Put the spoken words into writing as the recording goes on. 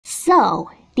So,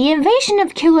 the invasion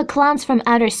of killer clowns from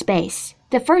outer space.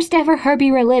 The first ever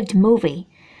Herbie Relived movie.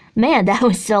 Man, that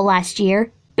was so last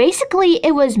year. Basically,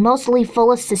 it was mostly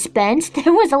full of suspense.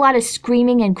 There was a lot of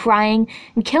screaming and crying,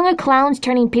 and killer clowns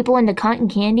turning people into cotton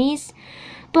candies.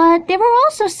 But there were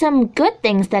also some good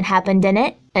things that happened in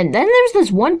it. And then there's this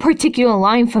one particular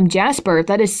line from Jasper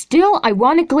that is still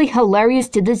ironically hilarious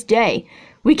to this day.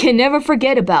 We can never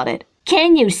forget about it.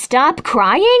 Can you stop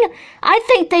crying? I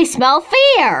think they smell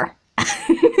fear.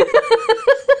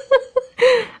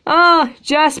 Ah,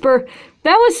 Jasper,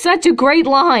 that was such a great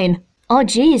line. Oh,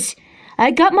 geez.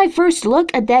 I got my first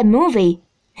look at that movie,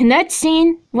 and that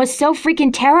scene was so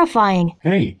freaking terrifying.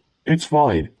 Hey, it's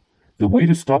fine. The way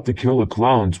to stop the killer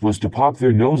clowns was to pop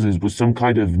their noses with some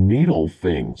kind of needle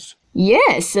things.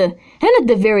 Yes, and at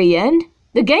the very end,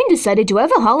 the gang decided to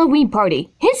have a Halloween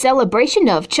party in celebration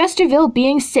of Chesterville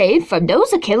being saved from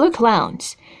those killer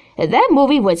clowns. And that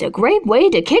movie was a great way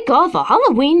to kick off a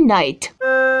Halloween night.